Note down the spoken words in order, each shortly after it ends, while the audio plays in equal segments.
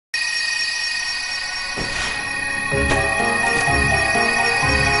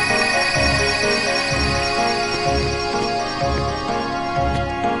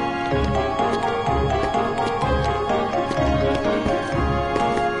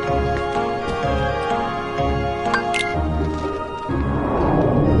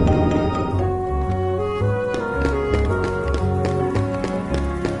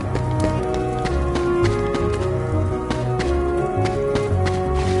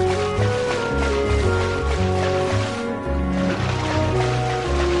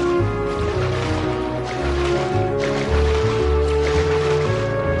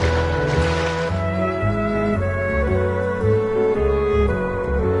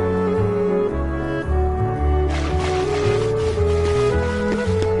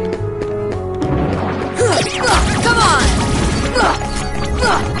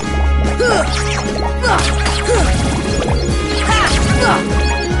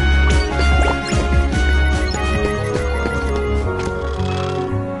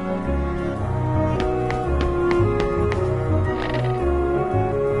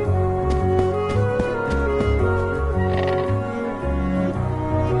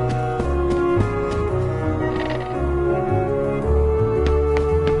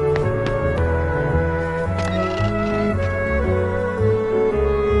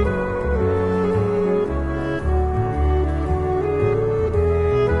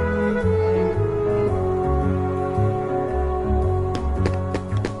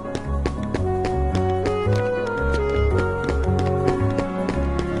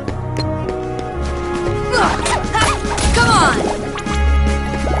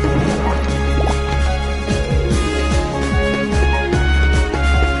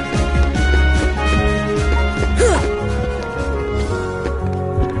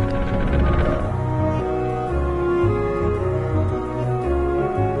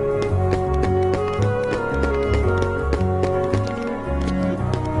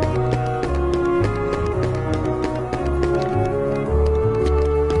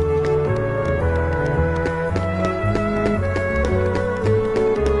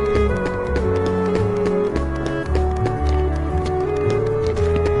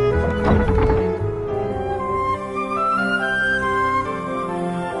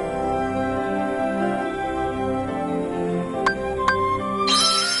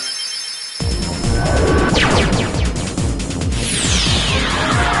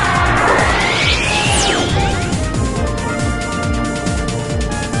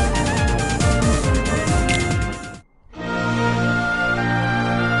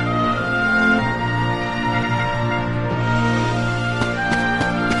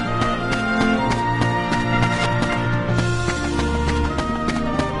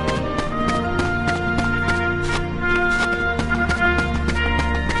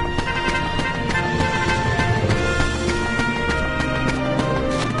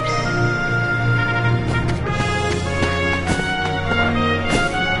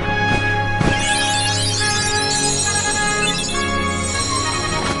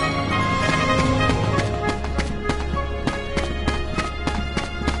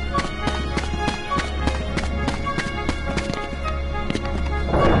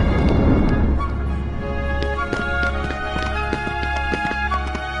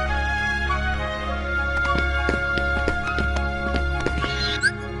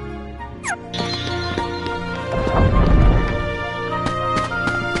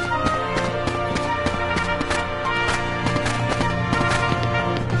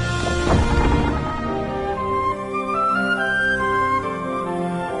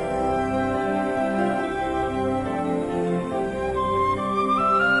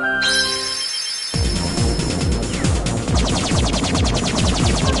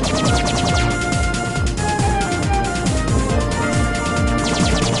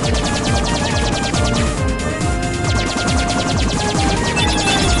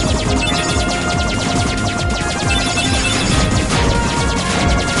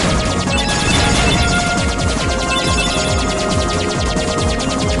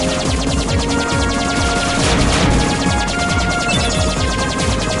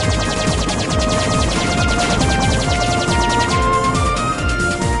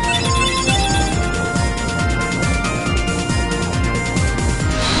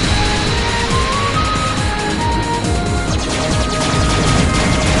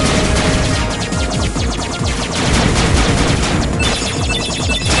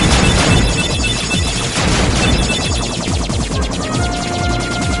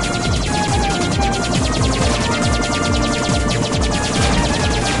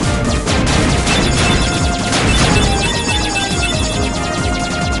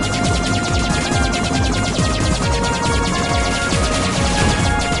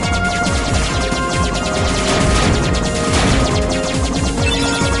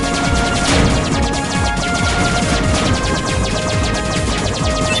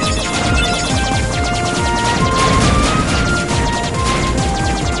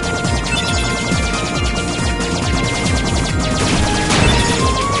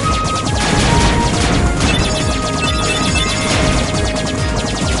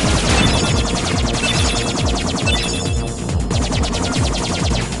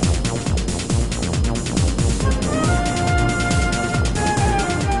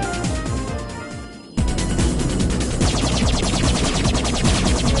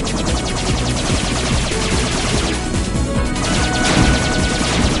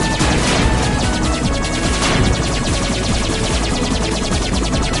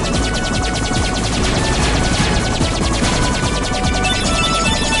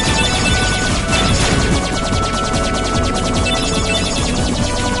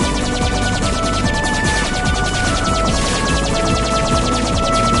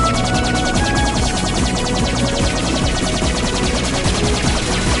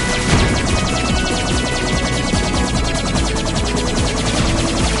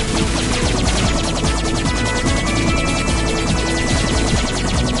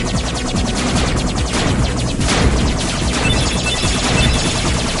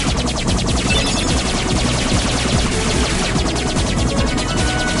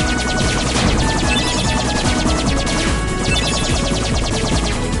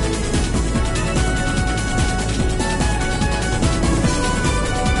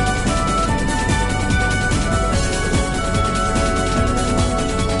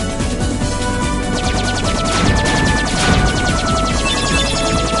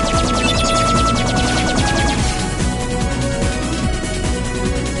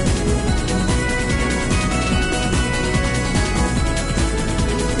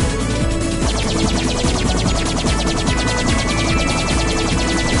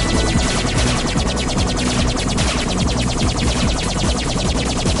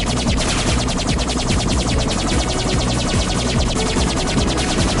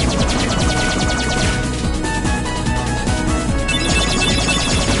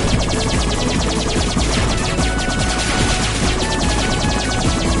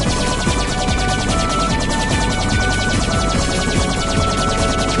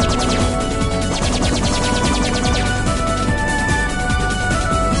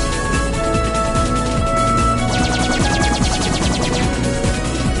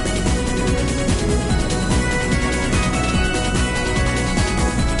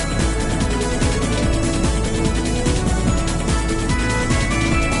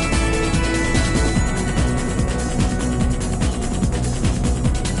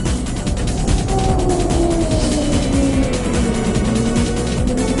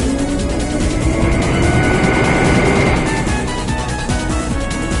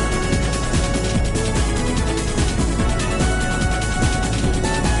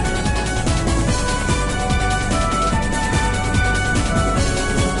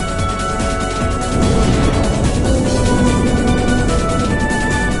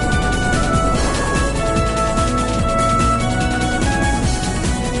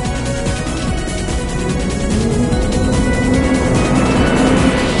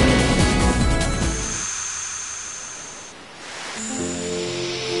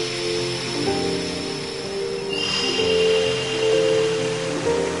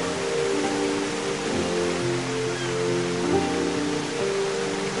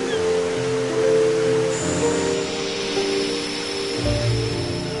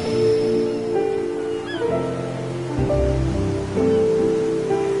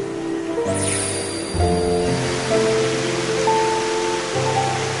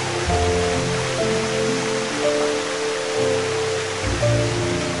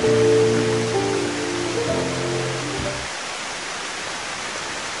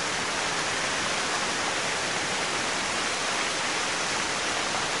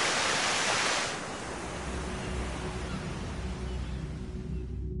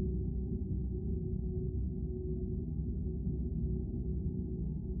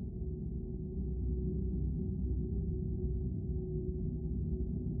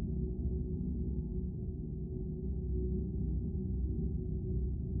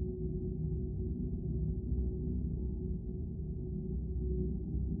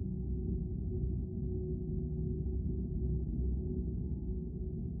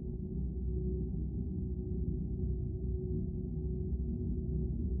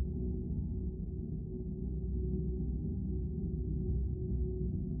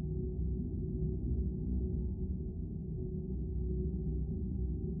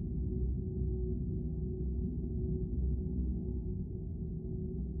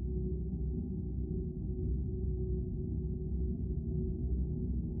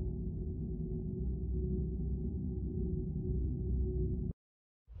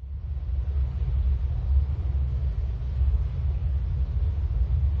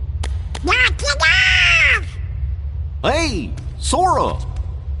Hey, Sora!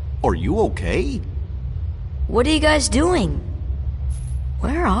 Are you okay? What are you guys doing?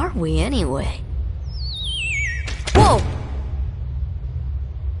 Where are we anyway? Whoa!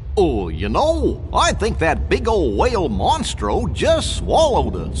 Oh, you know, I think that big old whale monstro just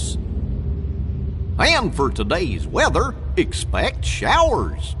swallowed us. And for today's weather, expect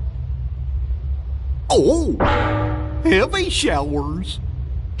showers. Oh, heavy showers.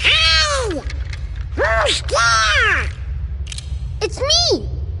 Hey! Who's there? It's me!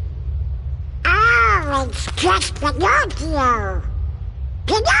 Oh, it's just Pinocchio!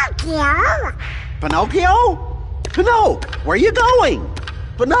 Pinocchio! Pinocchio? Pinocchio, where you going?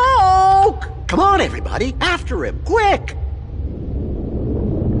 Pinocchio! Come on, everybody, after him, quick!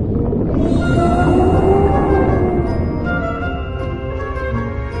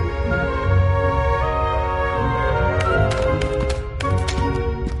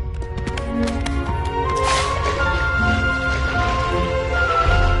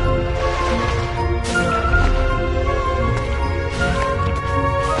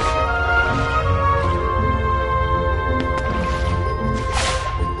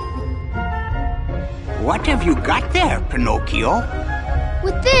 What have you got there, Pinocchio?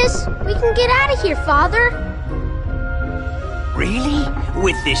 With this, we can get out of here, Father. Really?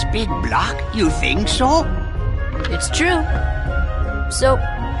 With this big block, you think so? It's true. So,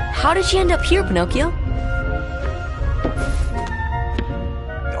 how did you end up here, Pinocchio?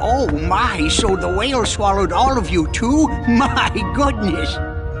 Oh my, so the whale swallowed all of you too? My goodness!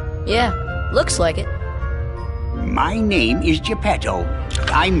 Yeah, looks like it. My name is Geppetto.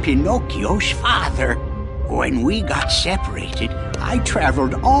 I'm Pinocchio's father. When we got separated, I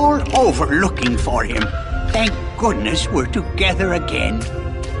traveled all over looking for him. Thank goodness we're together again.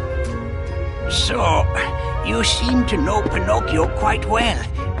 So, you seem to know Pinocchio quite well.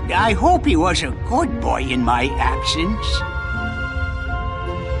 I hope he was a good boy in my absence.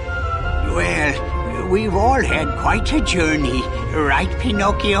 Well, we've all had quite a journey, right,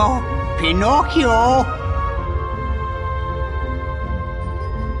 Pinocchio? Pinocchio!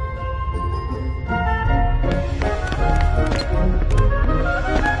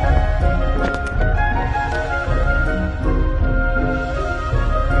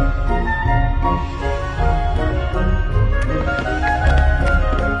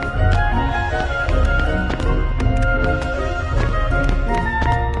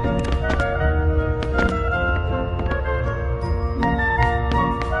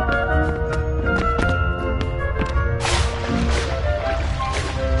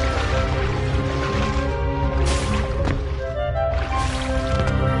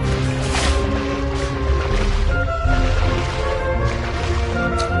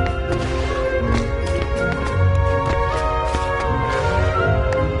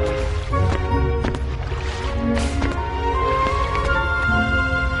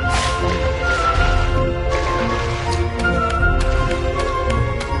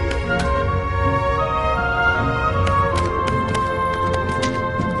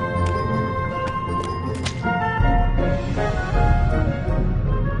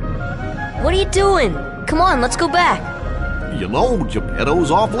 What are you doing? Come on, let's go back. You know,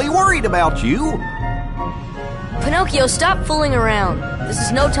 Geppetto's awfully worried about you. Pinocchio, stop fooling around. This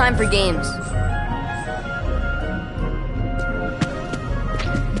is no time for games.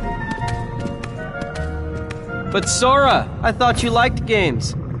 But Sora, I thought you liked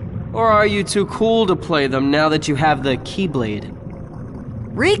games. Or are you too cool to play them now that you have the Keyblade?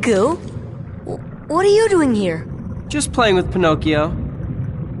 Riku? What are you doing here? Just playing with Pinocchio.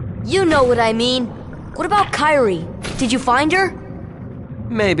 You know what I mean. What about Kairi? Did you find her?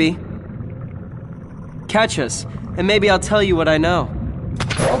 Maybe. Catch us, and maybe I'll tell you what I know.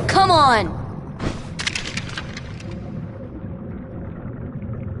 Oh, come on!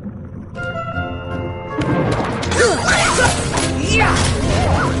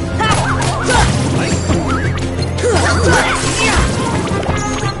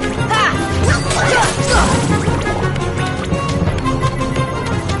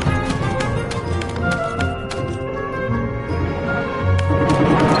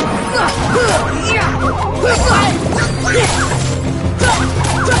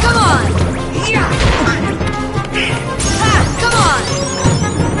 Come on! Come on!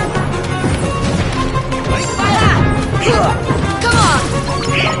 Come on!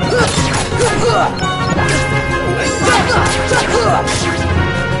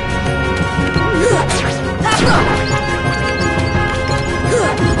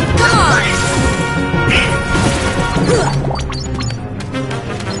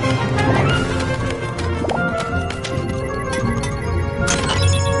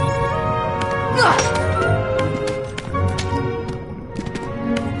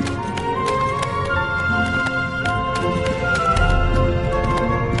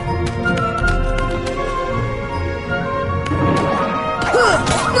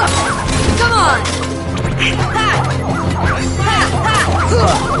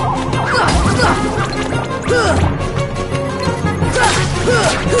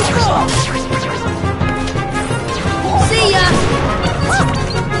 See ya!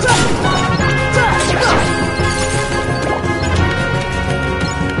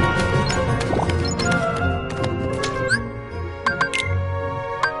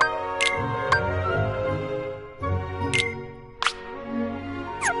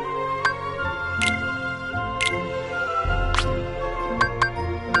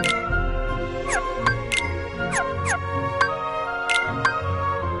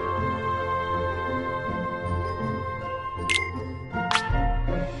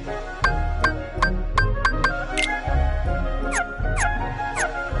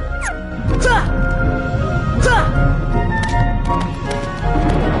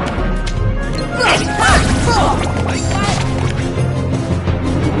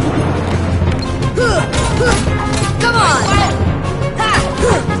 Come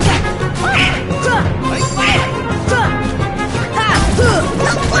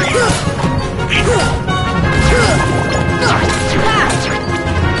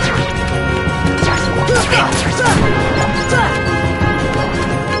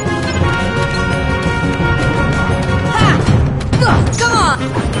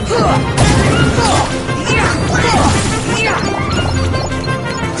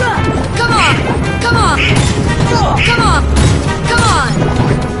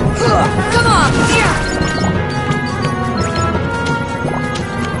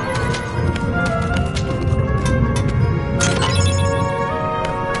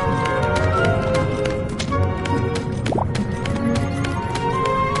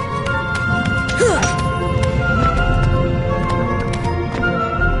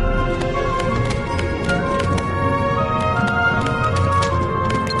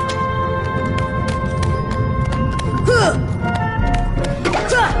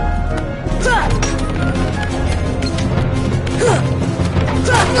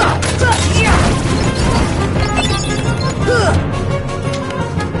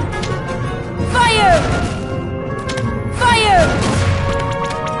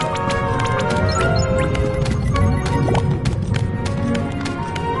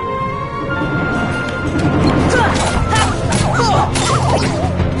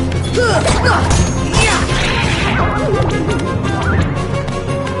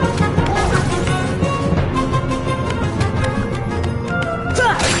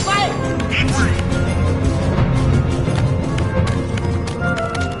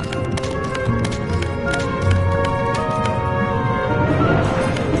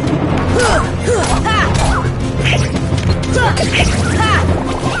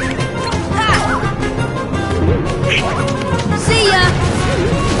See ya!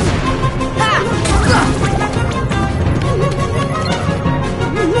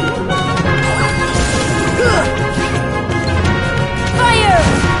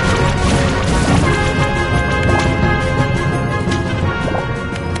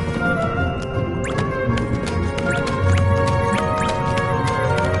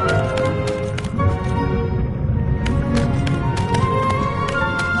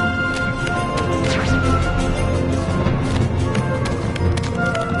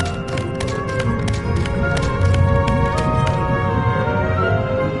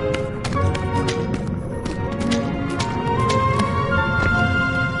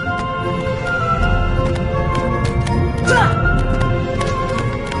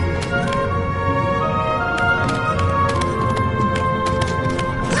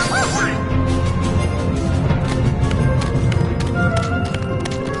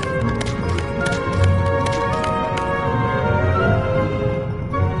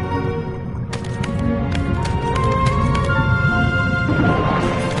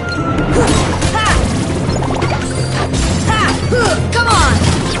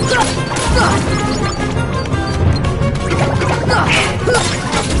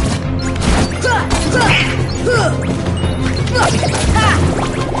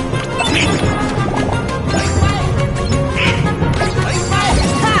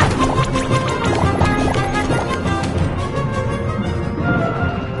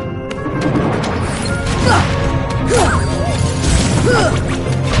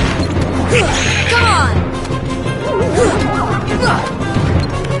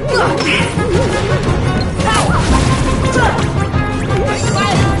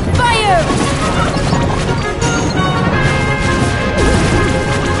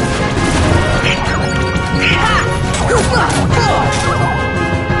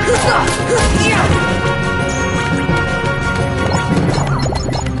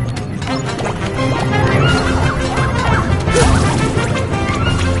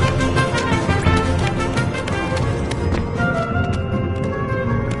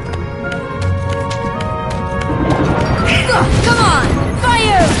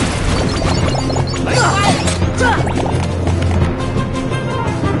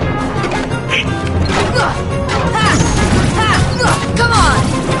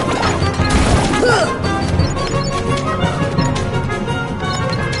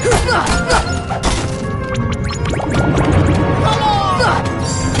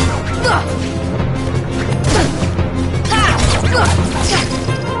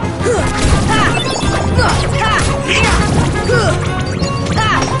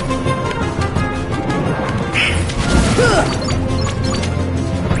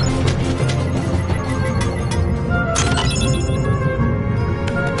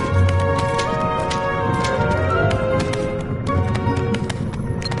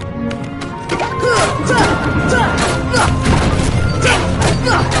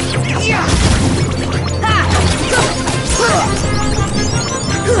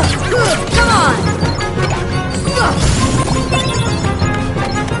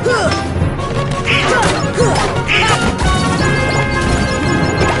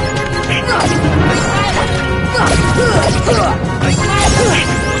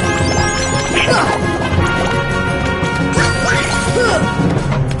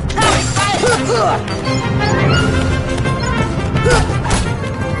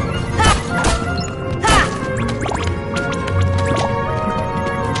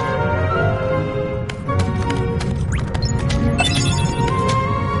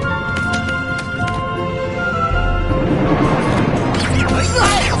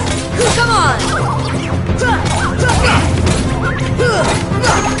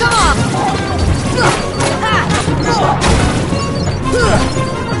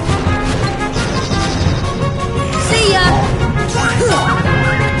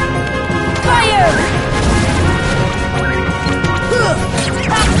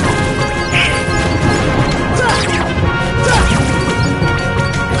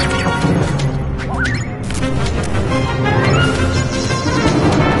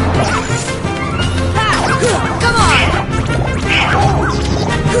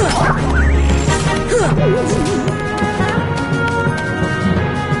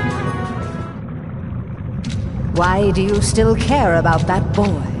 Why do you still care about that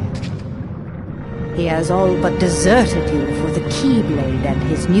boy? He has all but deserted you for the Keyblade and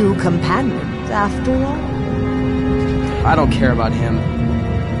his new companions, after all. I don't care about him.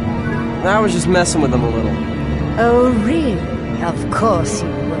 I was just messing with him a little. Oh, really? Of course you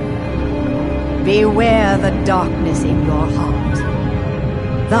will. Beware the darkness in your heart.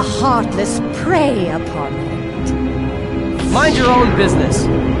 The heartless prey upon it. Mind your own business.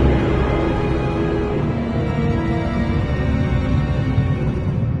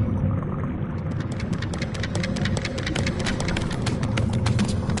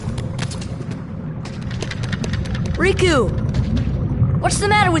 Riku! What's the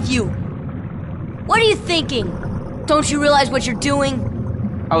matter with you? What are you thinking? Don't you realize what you're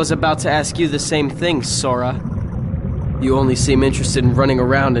doing? I was about to ask you the same thing, Sora. You only seem interested in running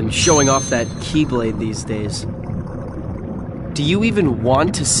around and showing off that Keyblade these days. Do you even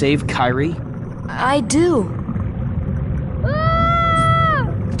want to save Kairi? I do.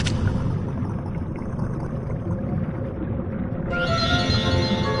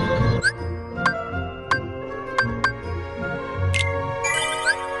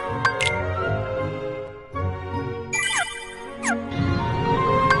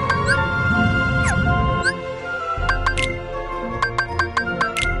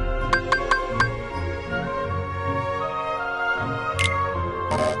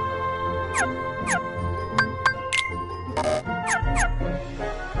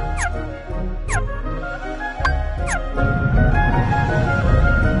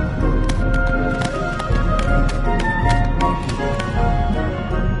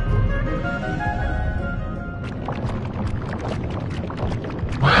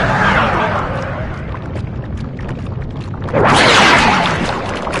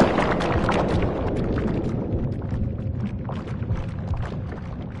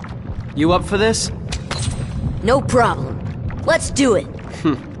 You up for this? No problem. Let's do it.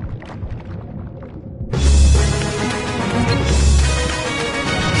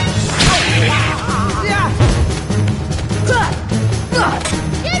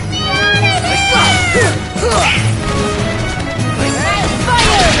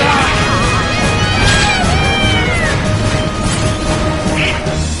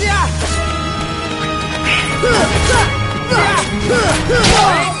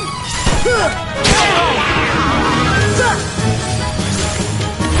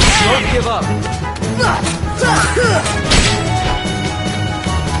 Don't give up.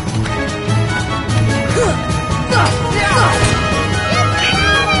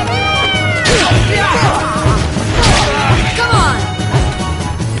 Come on!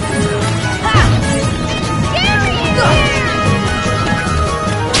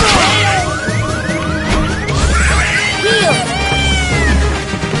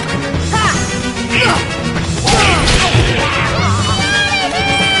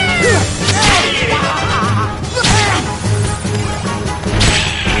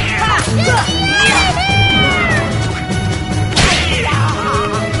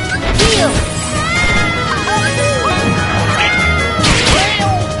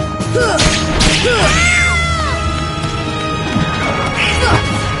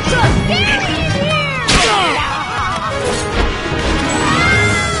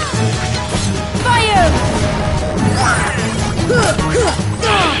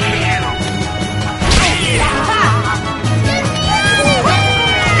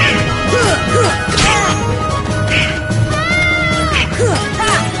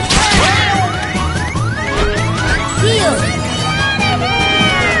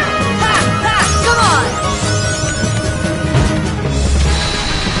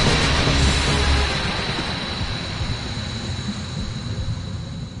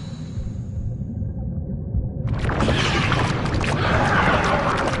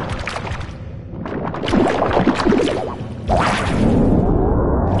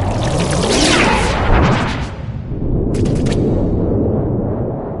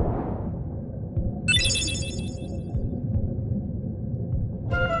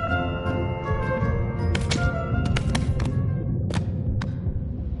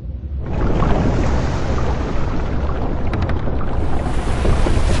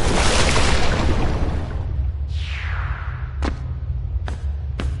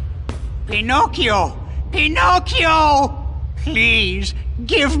 Pinocchio! Pinocchio! Please,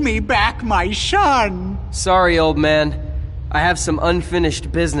 give me back my son! Sorry, old man. I have some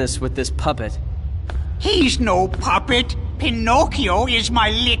unfinished business with this puppet. He's no puppet. Pinocchio is my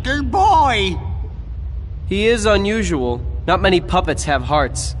little boy. He is unusual. Not many puppets have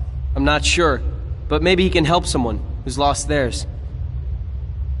hearts. I'm not sure, but maybe he can help someone who's lost theirs.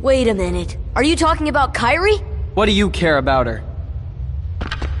 Wait a minute. Are you talking about Kairi? What do you care about her?